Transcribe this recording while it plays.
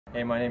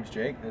Hey, my name's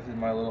Jake. This is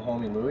my little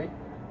homie Louie,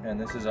 and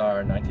this is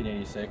our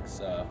 1986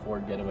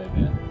 Ford Getaway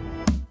van.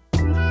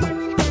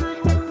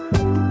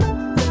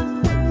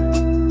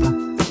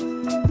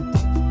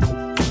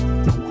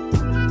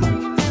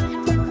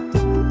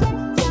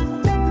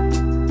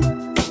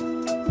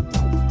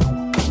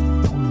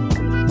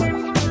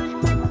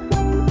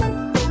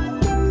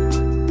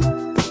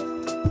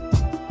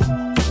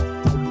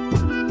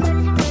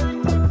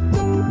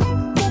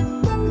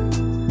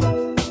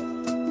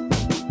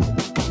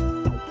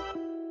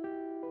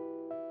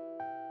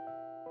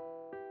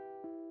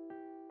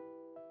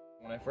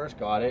 When I first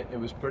got it, it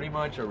was pretty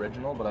much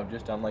original, but I've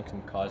just done like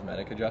some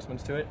cosmetic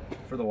adjustments to it.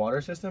 For the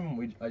water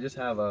system, I just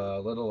have a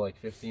little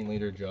like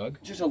 15-liter jug.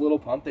 Just a little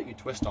pump that you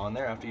twist on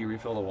there after you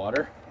refill the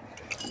water.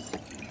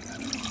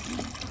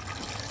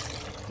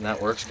 And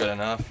that works good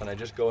enough, and I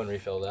just go and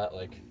refill that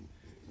like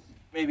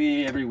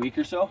maybe every week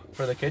or so.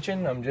 For the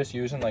kitchen, I'm just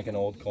using like an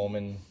old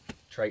Coleman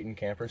Triton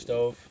camper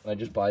stove. I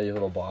just buy these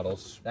little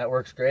bottles. That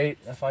works great.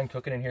 I find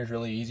cooking in here is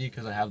really easy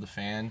because I have the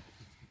fan.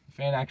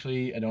 Fan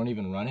actually, I don't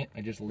even run it.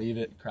 I just leave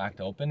it cracked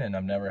open, and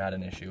I've never had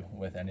an issue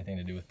with anything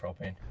to do with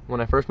propane.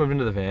 When I first moved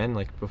into the van,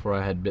 like before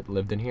I had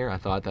lived in here, I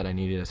thought that I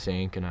needed a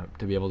sink and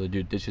to be able to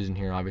do dishes in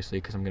here, obviously,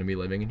 because I'm going to be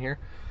living in here.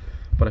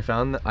 But I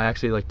found that I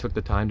actually like took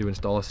the time to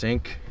install a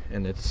sink,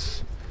 and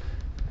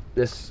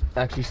this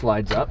actually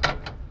slides up.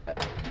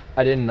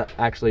 I didn't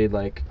actually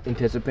like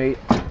anticipate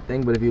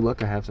thing, but if you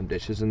look, I have some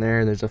dishes in there,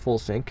 and there's a full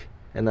sink,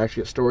 and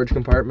actually a storage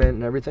compartment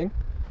and everything.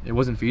 It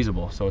wasn't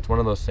feasible, so it's one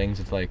of those things.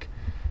 It's like,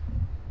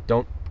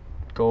 don't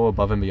go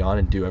above and beyond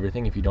and do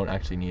everything if you don't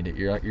actually need it.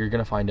 You're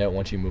gonna find out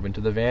once you move into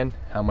the van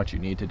how much you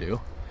need to do.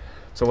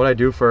 So what I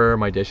do for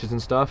my dishes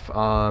and stuff,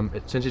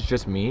 since it's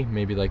just me,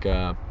 maybe like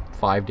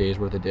 5 days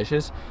worth of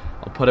dishes,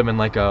 I'll put them in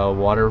like a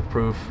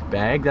waterproof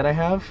bag that I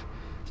have,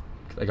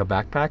 like a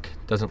backpack.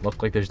 Doesn't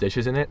look like there's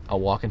dishes in it.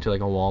 I'll walk into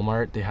like a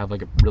Walmart. They have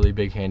like a really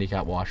big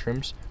handicap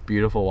washrooms,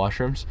 beautiful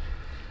washrooms.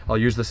 I'll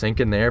use the sink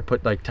in there,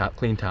 put like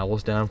clean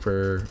towels down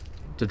to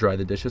dry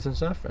the dishes and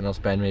stuff, and I'll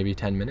spend maybe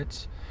 10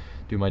 minutes.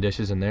 Do my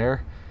dishes in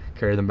there,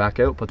 carry them back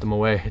out, put them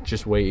away. It's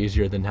just way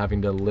easier than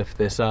having to lift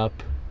this up,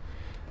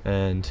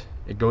 and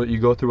you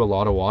go through a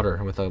lot of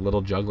water with a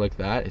little jug like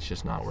that. It's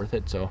just not worth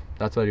it. So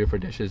that's what I do for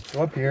dishes.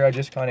 So up here I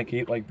just kind of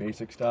keep like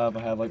basic stuff.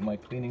 I have like my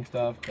cleaning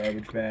stuff,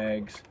 garbage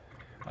bags.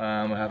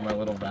 I have my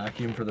little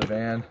vacuum for the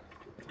van,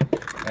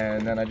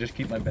 and then I just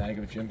keep my bag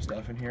of gym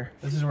stuff in here.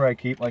 This is where I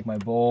keep like my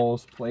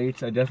bowls,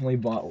 plates. I definitely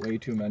bought way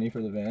too many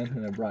for the van,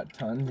 and I brought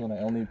tons when I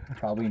only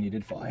probably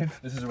needed 5.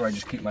 This is where I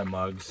just keep my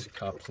mugs,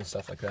 cups, and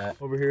stuff like that.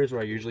 Over here is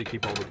where I usually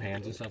keep all the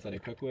pans and stuff that I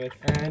cook with,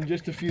 and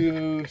just a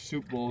few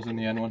soup bowls in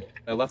the end one.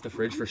 I left the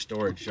fridge for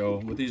storage, so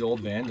with these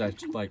old vans, I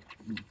like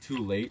too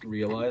late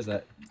realized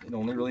that it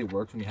only really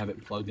works when you have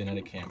it plugged in at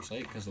a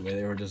campsite, because the way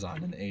they were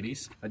designed in the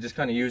 80s. I just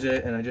kind of use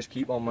it, and I just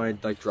keep all my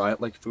like dry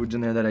foods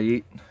in there that I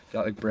eat.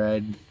 Got like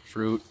bread,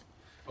 fruit,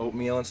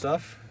 oatmeal and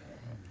stuff,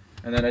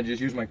 and then I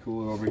just use my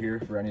cooler over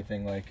here for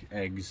anything like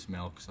eggs,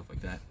 milk, stuff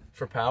like that.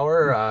 For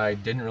power, I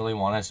didn't really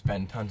want to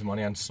spend tons of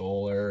money on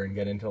solar and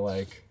get into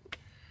like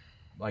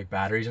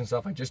batteries and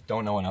stuff. I just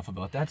don't know enough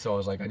about that, so I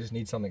was like, I just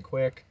need something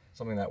quick,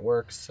 something that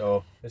works.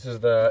 So this is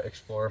the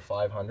Explorer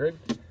 500.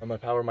 I'm gonna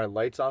power my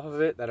lights off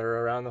of it that are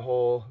around the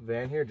whole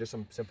van here, just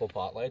some simple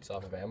pot lights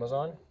off of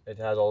Amazon. It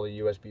has all the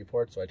USB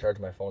ports, so I charge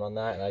my phone on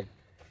that, and I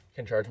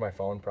can charge my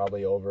phone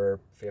probably over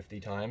 50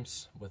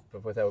 times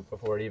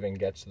before it even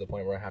gets to the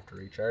point where I have to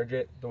recharge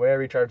it. The way I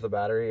recharge the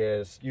battery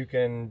is you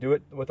can do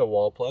it with a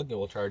wall plug that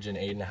will charge in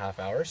 8.5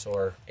 hours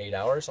or 8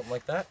 hours, something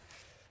like that.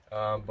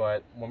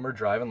 But when we're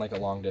driving like a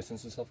long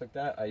distance and stuff like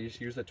that, I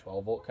just use the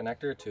 12-volt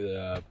connector to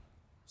the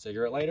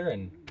cigarette lighter,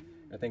 and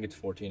I think it's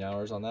 14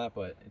 hours on that.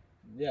 But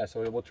yeah,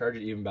 so it will charge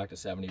it even back to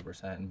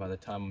 70%, and by the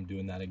time I'm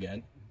doing that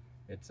again,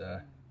 it's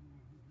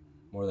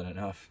more than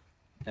enough.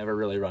 Never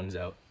really runs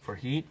out. For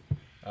heat,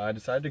 I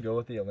decided to go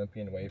with the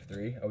Olympian Wave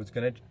 3. I was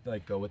gonna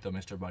like go with the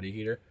Mr. Buddy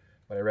heater,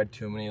 but I read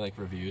too many like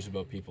reviews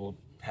about people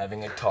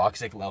having like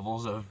toxic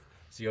levels of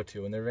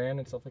CO2 in their van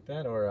and stuff like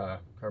that, or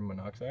carbon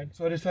monoxide.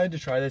 So I decided to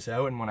try this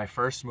out, and when I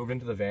first moved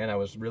into the van, I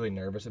was really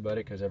nervous about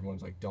it because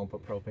everyone's like, don't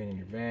put propane in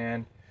your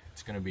van.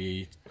 It's gonna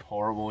be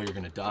horrible, you're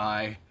gonna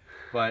die.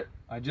 But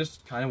I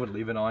just kind of would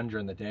leave it on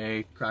during the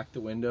day, crack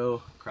the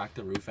window, crack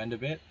the roof end a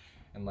bit,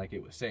 and like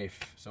it was safe.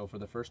 So for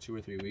the first 2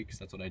 or 3 weeks,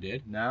 that's what I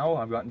did. Now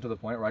I've gotten to the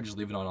point where I just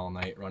leave it on all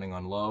night, running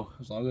on low.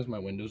 As long as my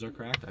windows are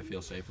cracked, I feel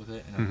safe with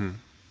it, and I've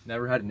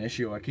never had an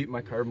issue. I keep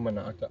my carbon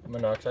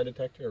monoxide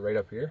detector right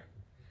up here,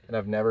 and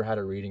I've never had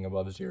a reading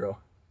above 0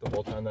 the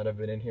whole time that I've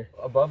been in here.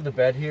 Above the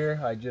bed here,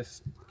 I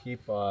just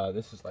keep,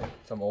 this is like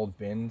some old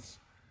bins,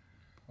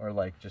 or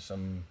like just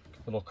some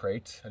little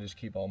crates. I just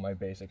keep all my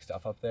basic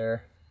stuff up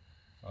there.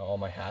 All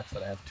my hats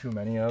that I have too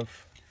many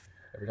of.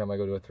 Every time I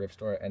go to a thrift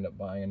store, I end up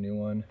buying a new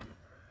one.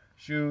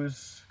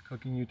 Shoes,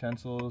 cooking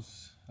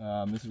utensils.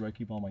 This is where I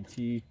keep all my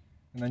tea,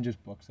 and then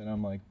just books that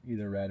I'm like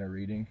either read or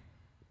reading.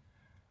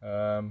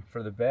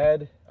 For the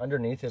bed,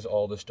 underneath is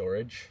all the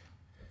storage,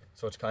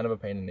 so it's kind of a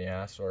pain in the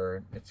ass,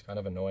 or it's kind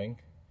of annoying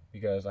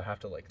because I have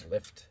to like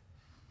lift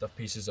the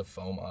pieces of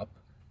foam up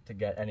to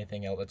get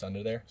anything out that's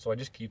under there. So I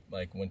just keep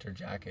like winter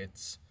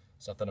jackets,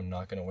 stuff that I'm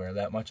not gonna wear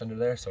that much under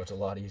there, so it's a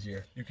lot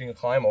easier. You can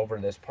climb over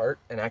this part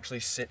and actually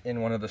sit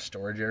in one of the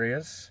storage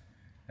areas,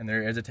 and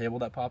there is a table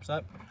that pops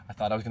up. I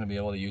thought I was gonna be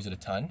able to use it a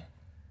ton,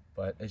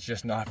 but it's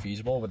just not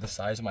feasible with the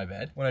size of my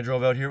bed. When I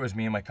drove out here, it was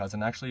me and my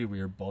cousin actually. We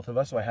were both of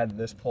us, so I had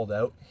this pulled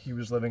out. He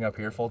was living up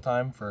here full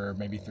time for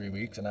maybe 3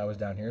 weeks, and I was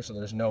down here, so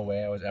there's no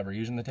way I was ever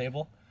using the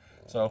table.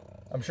 So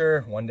I'm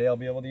sure one day I'll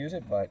be able to use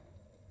it, but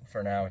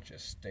for now it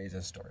just stays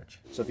as storage.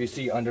 So if you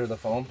see under the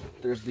foam,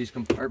 there's these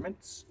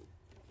compartments,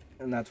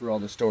 and that's where all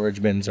the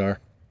storage bins are.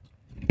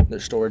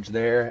 There's storage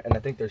there, and I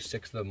think there's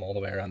 6 of them all the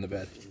way around the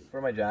bed.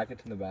 For my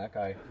jackets in the back,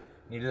 I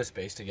needed a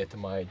space to get to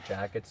my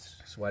jackets,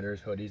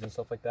 sweaters, hoodies, and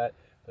stuff like that.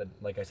 But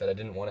like I said, I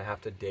didn't want to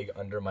have to dig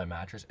under my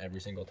mattress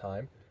every single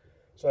time.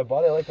 So I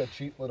bought like a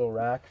cheap little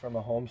rack from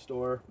a home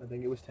store. I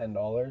think it was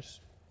 $10.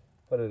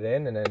 Put it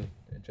in, and then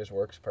it just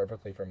works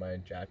perfectly for my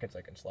jackets.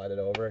 I can slide it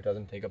over, it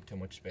doesn't take up too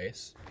much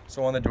space.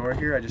 So on the door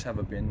here, I just have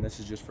a bin. This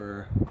is just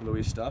for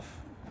Louie's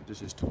stuff, just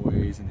his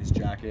toys and his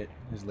jacket,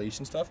 his leash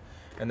and stuff.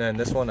 And then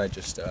this one I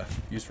just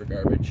use for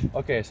garbage.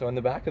 Okay, so in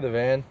the back of the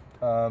van,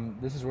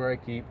 this is where I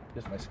keep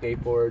just my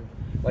skateboard,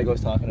 like I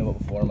was talking about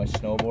before, my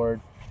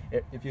snowboard.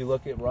 If you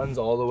look, it runs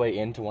all the way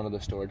into one of the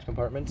storage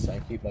compartments. I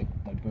keep like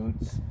my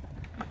boots.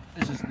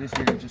 This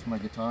here is just my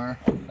guitar.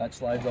 That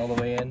slides all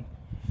the way in.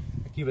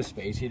 Keep a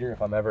space heater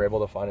if I'm ever able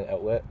to find an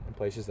outlet in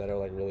places that are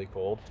like really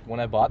cold.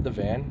 When I bought the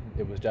van,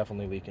 it was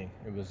definitely leaking.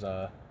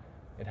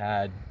 It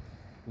had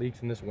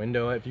leaks in this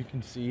window. If you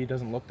can see, it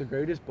doesn't look the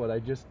greatest, but I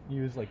just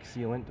used like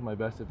sealant to my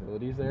best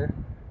abilities there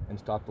and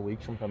stop the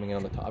leaks from coming in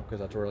on the top, because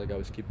that's where like I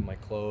was keeping my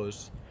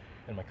clothes,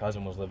 and my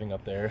cousin was living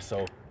up there,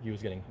 so he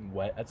was getting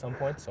wet at some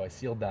point, so I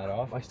sealed that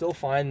off. I still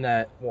find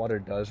that water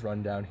does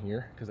run down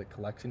here because it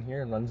collects in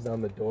here and runs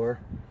down the door.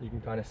 You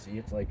can kind of see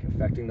it's like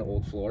affecting the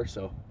old floor,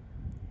 so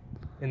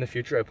in the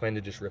future, I plan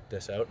to just rip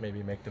this out,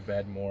 maybe make the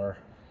bed more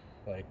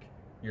like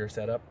your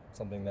setup,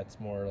 something that's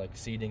more like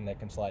seating that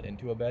can slide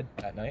into a bed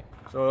at night.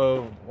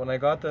 So when I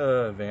got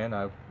the van,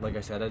 like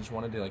I said, I just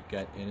wanted to like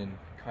get in and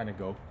kind of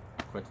go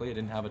quickly. I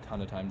didn't have a ton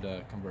of time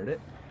to convert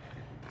it.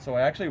 So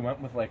I actually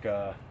went with like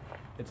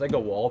it's like a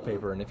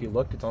wallpaper, and if you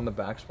look, it's on the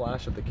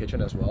backsplash of the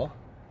kitchen as well,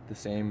 the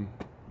same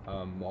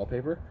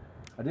wallpaper.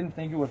 I didn't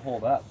think it would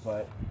hold up,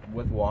 but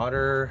with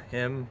water,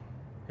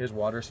 his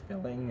water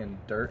spilling and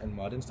dirt and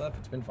mud and stuff,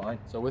 it's been fine.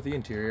 So with the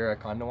interior, I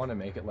kind of want to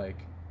make it like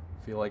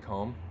feel like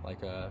home,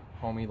 like a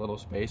homey little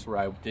space where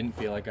I didn't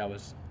feel like I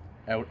was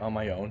out on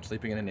my own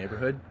sleeping in a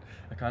neighborhood.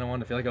 I kind of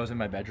wanted to feel like I was in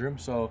my bedroom,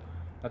 so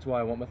that's why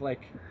I went with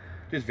like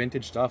just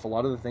vintage stuff. A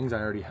lot of the things I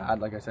already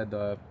had, like I said,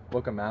 the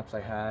book of maps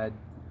I had,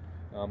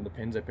 the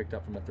pins I picked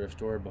up from a thrift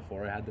store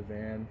before I had the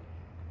van,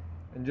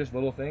 and just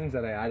little things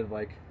that I added,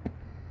 like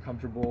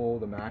comfortable,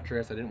 the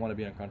mattress. I didn't want to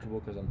be uncomfortable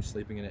because I'm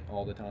sleeping in it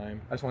all the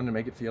time. I just wanted to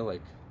make it feel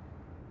like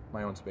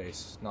my own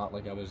space, not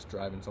like I was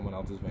driving someone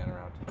else's van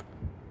around.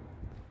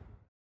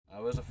 I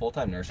was a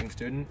full-time nursing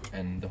student,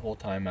 and the whole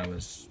time I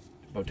was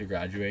about to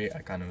graduate, I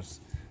kind of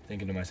was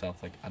thinking to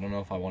myself, like, I don't know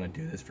if I want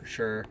to do this for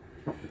sure.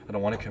 I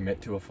don't want to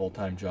commit to a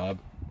full-time job,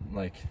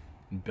 like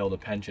build a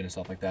pension and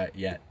stuff like that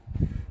yet.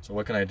 So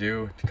what can I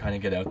do to kind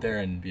of get out there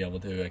and be able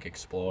to like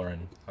explore?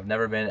 And I've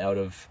never been out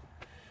of,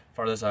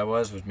 farthest I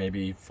was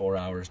maybe 4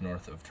 hours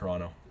north of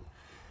Toronto.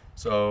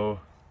 So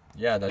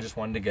yeah, I just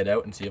wanted to get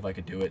out and see if I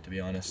could do it, to be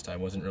honest. I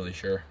wasn't really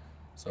sure.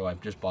 So I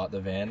just bought the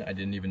van. I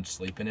didn't even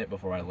sleep in it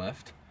before I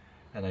left.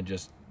 And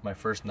my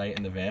first night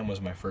in the van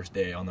was my first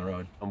day on the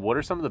road. What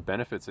are some of the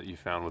benefits that you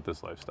found with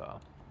this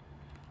lifestyle?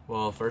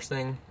 Well, first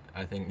thing,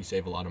 I think you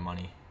save a lot of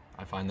money.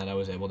 I find that I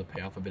was able to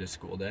pay off a bit of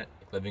school debt.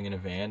 Living in a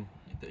van,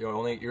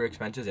 your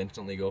expenses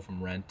instantly go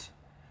from rent,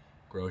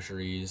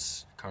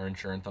 groceries, car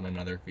insurance on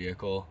another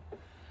vehicle,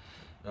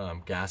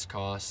 gas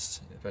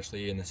costs,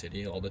 especially in the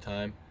city all the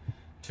time,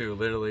 to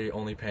literally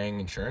only paying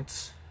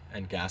insurance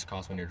and gas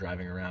costs when you're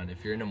driving around.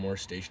 If you're in a more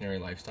stationary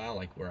lifestyle,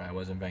 like where I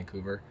was in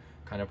Vancouver,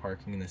 kind of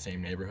parking in the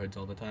same neighborhoods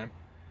all the time,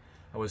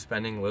 I was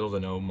spending little to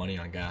no money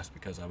on gas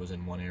because I was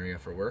in one area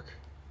for work.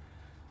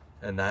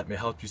 And that may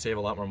help you save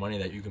a lot more money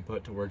that you can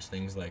put towards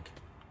things like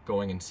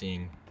going and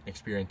seeing,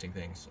 experiencing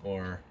things,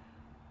 or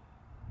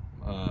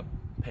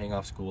paying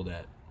off school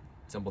debt,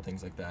 simple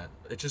things like that.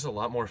 It's just a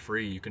lot more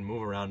free. You can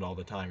move around all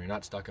the time. You're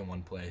not stuck in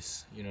one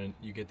place. You know,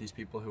 you get these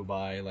people who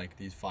buy like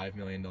these $5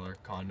 million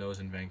condos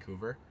in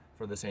Vancouver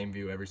for the same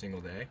view every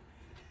single day,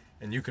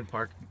 and you can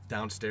park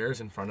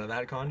downstairs in front of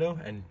that condo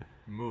and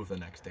move the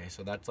next day.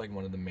 So that's like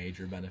one of the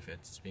major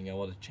benefits, is being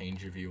able to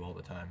change your view all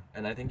the time.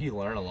 And I think you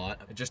learn a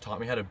lot. It just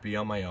taught me how to be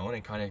on my own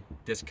and kind of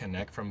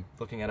disconnect from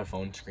looking at a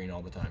phone screen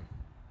all the time.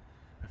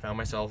 I found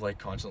myself like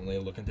constantly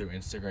looking through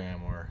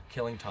Instagram or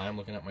killing time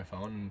looking at my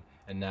phone,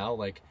 and now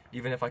like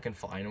even if I can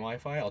find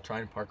Wi-Fi, I'll try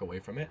and park away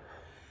from it.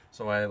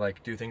 So I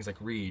like do things like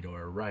read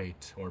or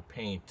write or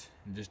paint,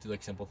 and just do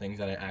like simple things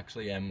that I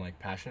actually am like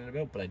passionate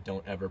about, but I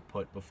don't ever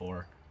put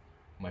before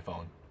my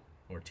phone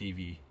or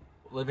TV.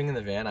 Living in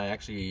the van, I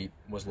actually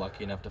was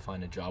lucky enough to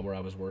find a job where I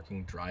was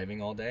working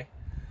driving all day.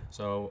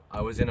 So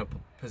I was in a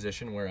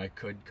position where I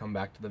could come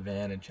back to the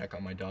van and check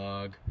on my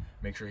dog,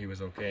 make sure he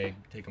was okay,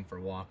 take him for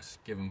walks,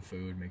 give him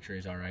food, make sure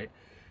he's all right.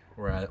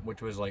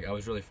 Which was like, I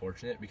was really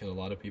fortunate because a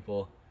lot of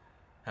people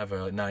have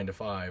a 9 to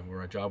 5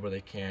 or a job where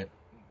they can't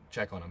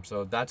check on them.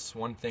 So that's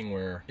one thing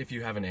where if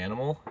you have an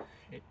animal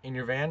in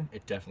your van,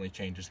 it definitely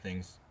changes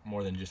things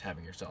more than just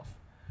having yourself.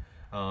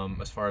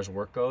 As far as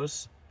work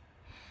goes,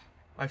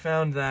 I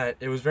found that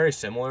it was very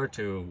similar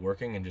to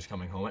working and just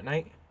coming home at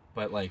night,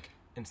 but like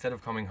instead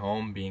of coming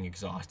home being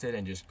exhausted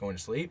and just going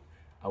to sleep,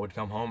 I would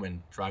come home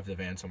and drive the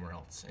van somewhere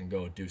else and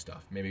go do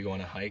stuff. Maybe go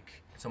on a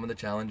hike. Some of the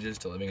challenges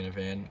to living in a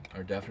van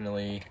are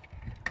definitely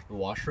the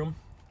washroom.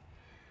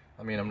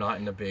 I mean, I'm not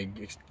in a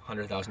big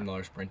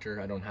 $100,000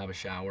 Sprinter. I don't have a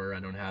shower. I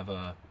don't have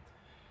a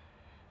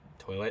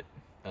toilet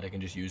that I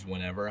can just use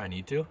whenever I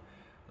need to.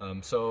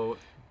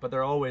 But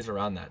there are all ways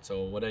around that.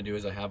 So what I do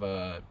is I have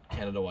a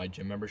Canada-wide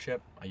gym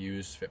membership. I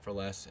use Fit for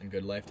Less and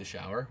Good Life to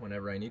shower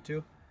whenever I need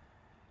to.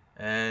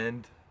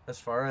 And as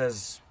far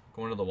as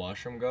going to the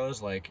washroom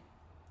goes, like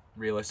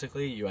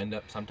realistically, you end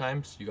up,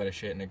 sometimes you gotta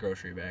shit in a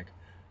grocery bag.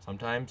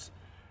 Sometimes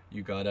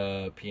you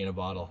gotta pee in a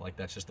bottle. Like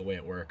that's just the way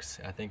it works.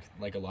 I think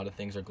like a lot of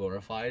things are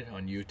glorified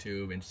on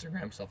YouTube,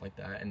 Instagram, stuff like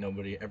that, and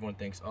everyone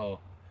thinks, oh,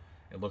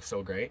 it looks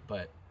so great,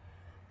 but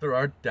there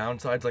are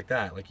downsides like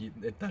that. Like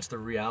that's the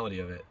reality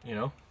of it, you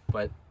know?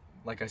 But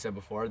like I said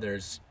before,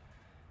 there's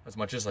as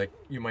much as like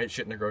you might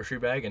shit in a grocery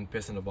bag and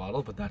piss in a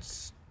bottle, but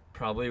that's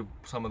probably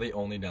some of the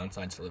only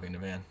downsides to living in a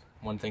van.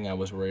 One thing I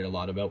was worried a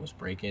lot about was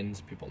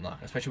break-ins. People not,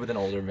 especially with an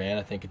older van.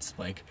 I think it's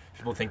like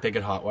people think they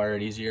could hotwire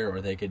it easier,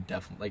 or they could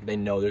definitely, like they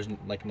know there's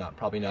like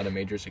probably not a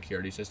major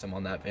security system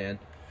on that van.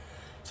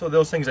 So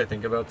those things I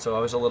think about. So I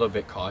was a little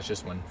bit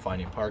cautious when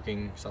finding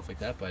parking, stuff like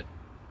that, but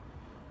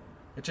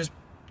it just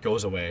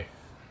goes away.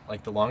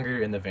 Like the longer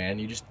you're in the van,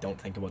 you just don't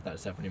think about that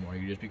stuff anymore.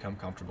 You just become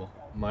comfortable.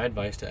 My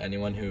advice to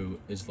anyone who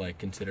is like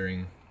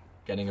considering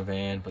getting a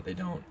van, but they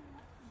don't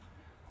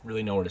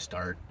really know where to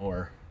start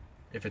or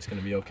if it's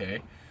gonna be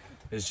okay,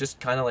 is just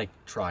kind of like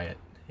try it.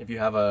 If you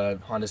have a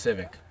Honda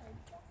Civic,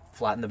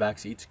 flatten the back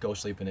seats, go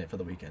sleep in it for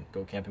the weekend.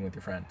 Go camping with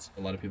your friends.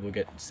 A lot of people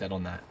get set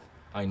on that.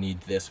 I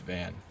need this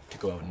van to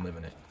go out and live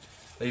in it.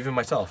 Even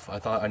myself, I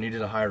thought I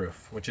needed a high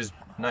roof, which is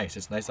nice.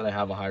 It's nice that I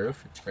have a high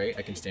roof. It's great.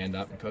 I can stand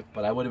up and cook,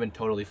 but I would have been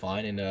totally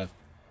fine in a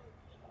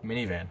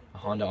minivan, a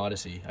Honda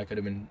Odyssey. I could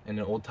have been in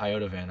an old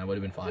Toyota van. I would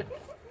have been fine.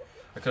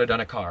 I could have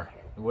done a car.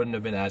 It wouldn't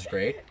have been as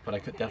great, but I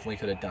definitely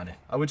could have done it.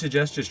 I would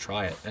suggest just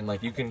try it, and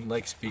like you can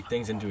like speak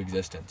things into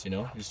existence, you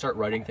know? You start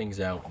writing things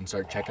out and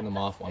start checking them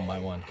off one by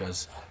one,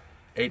 because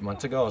 8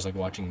 months ago I was like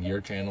watching your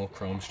channel,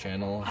 Chrome's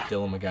channel,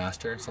 Dylan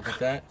McGaster, stuff like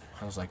that.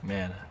 I was like,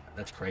 man,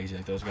 that's crazy.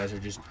 Like those guys are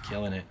just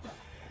killing it.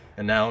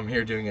 And now I'm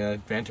here doing a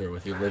van tour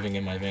with you, living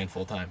in my van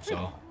full time.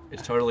 So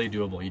it's totally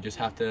doable. You just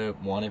have to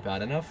want it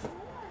bad enough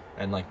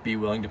and like be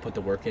willing to put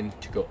the work in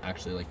to go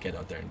actually like get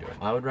out there and do it.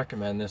 I would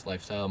recommend this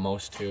lifestyle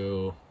most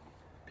to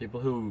people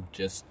who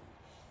just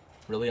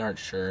really aren't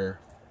sure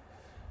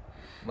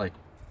like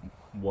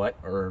what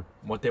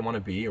they want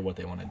to be or what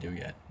they want to do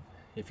yet.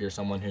 If you're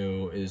someone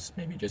who is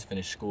maybe just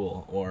finished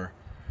school, or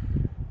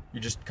you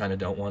just kind of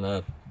don't want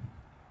to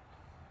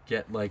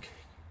get like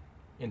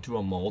into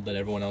a mold that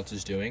everyone else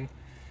is doing,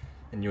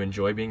 and you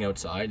enjoy being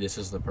outside, this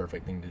is the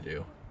perfect thing to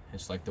do.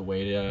 It's like the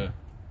way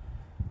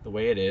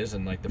it is,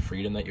 and like the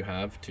freedom that you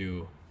have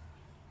to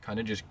kind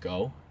of just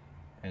go.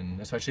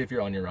 And especially if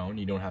you're on your own,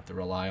 you don't have to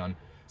rely on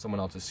someone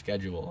else's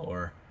schedule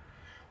or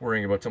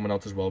worrying about someone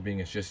else's well-being.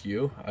 It's just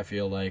you. I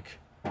feel like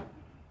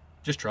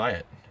just try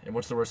it. And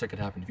what's the worst that could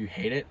happen? If you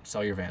hate it,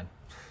 sell your van,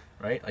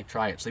 right? Like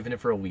try it, sleep in it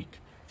for a week.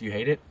 If you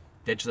hate it,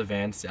 ditch the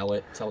van, sell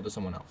it to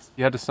someone else.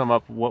 You had to sum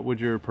up, what would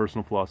your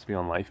personal philosophy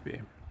on life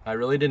be? I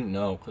really didn't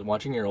know.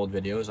 Watching your old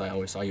videos, I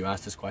always saw you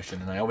ask this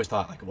question, and I always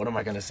thought, like, what am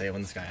I going to say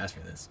when this guy asks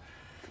me this?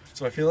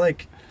 So I feel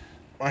like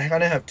I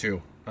kind of have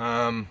two.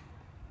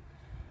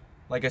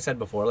 Like I said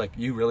before, like,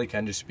 you really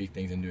can just speak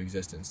things into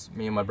existence.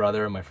 Me and my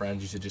brother and my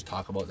friends used to just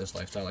talk about this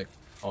lifestyle, like,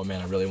 oh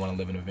man, I really want to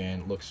live in a van.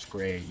 It looks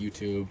great.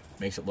 YouTube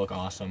makes it look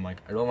awesome. Like,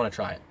 I really want to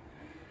try it.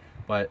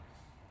 But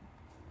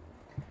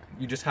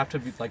you just have to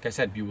be, like I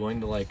said, be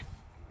willing to, like,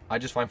 I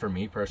just find for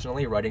me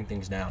personally, writing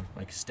things down,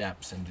 like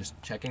steps, and just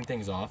checking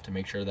things off to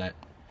make sure that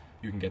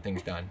you can get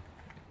things done.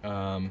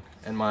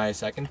 And my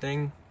second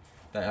thing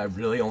that I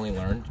really only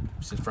learned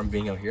since from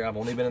being out here, I've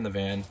only been in the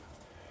van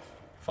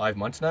 5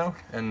 months now,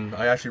 and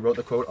I actually wrote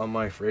the quote on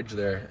my fridge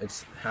there.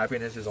 It's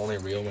happiness is only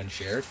real when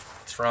shared.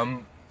 It's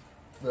from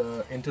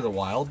the Into the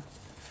Wild.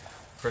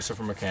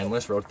 Christopher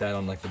McCandless wrote that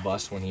on like the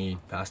bus when he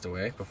passed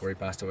away, before he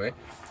passed away.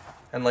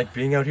 And like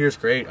being out here is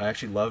great. I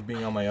actually love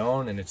being on my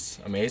own, and it's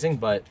amazing,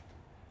 but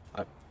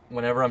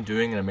whenever I'm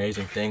doing an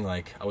amazing thing,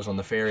 like I was on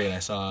the ferry and I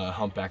saw a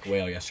humpback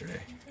whale yesterday,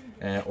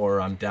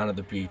 or I'm down at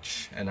the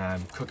beach and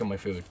I'm cooking my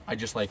food, I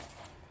just like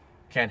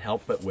can't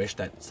help but wish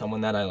that someone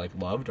that I like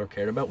loved or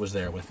cared about was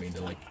there with me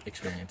to like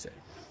experience it.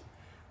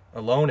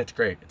 Alone, it's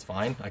great, it's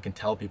fine, I can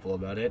tell people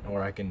about it,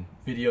 or I can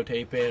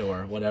videotape it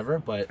or whatever,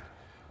 but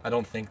I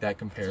don't think that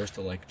compares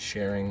to like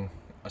sharing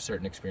a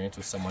certain experience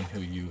with someone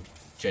who you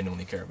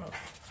genuinely care about.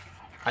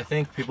 I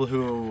think people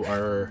who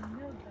are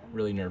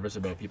really nervous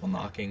about people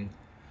knocking,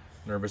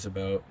 nervous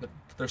about,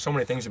 there's so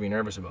many things to be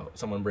nervous about.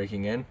 Someone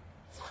breaking in,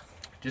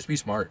 just be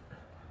smart.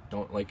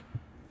 Don't, like,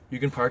 you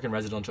can park in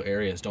residential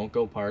areas. Don't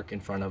go park in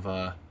front of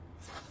a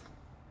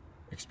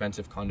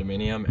expensive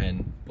condominium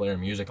and blare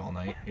music all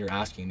night. You're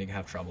asking to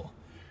have trouble.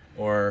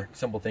 Or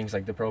simple things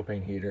like the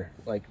propane heater.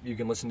 Like, you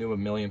can listen to a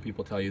million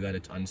people tell you that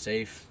it's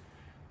unsafe,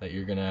 that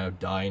you're gonna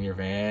die in your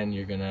van,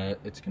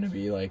 it's gonna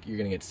be like, you're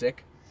gonna get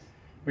sick.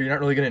 But you're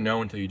not really gonna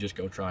know until you just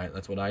go try it.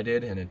 That's what I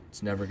did, and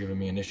it's never given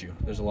me an issue.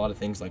 There's a lot of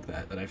things like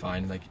that I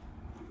find, like,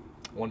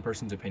 one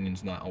person's opinion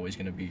is not always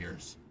gonna be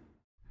yours.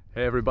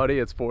 Hey everybody,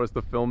 it's Forrest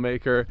the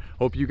filmmaker.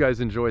 Hope you guys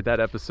enjoyed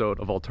that episode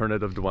of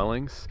Alternative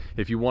Dwellings.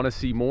 If you want to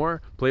see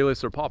more,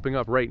 playlists are popping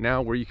up right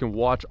now where you can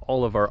watch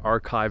all of our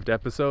archived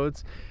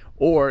episodes.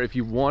 Or if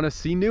you want to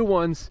see new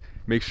ones,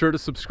 make sure to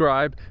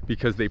subscribe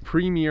because they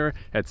premiere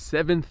at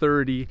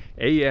 7:30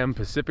 a.m.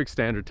 Pacific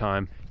Standard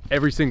Time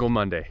every single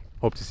Monday.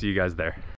 Hope to see you guys there.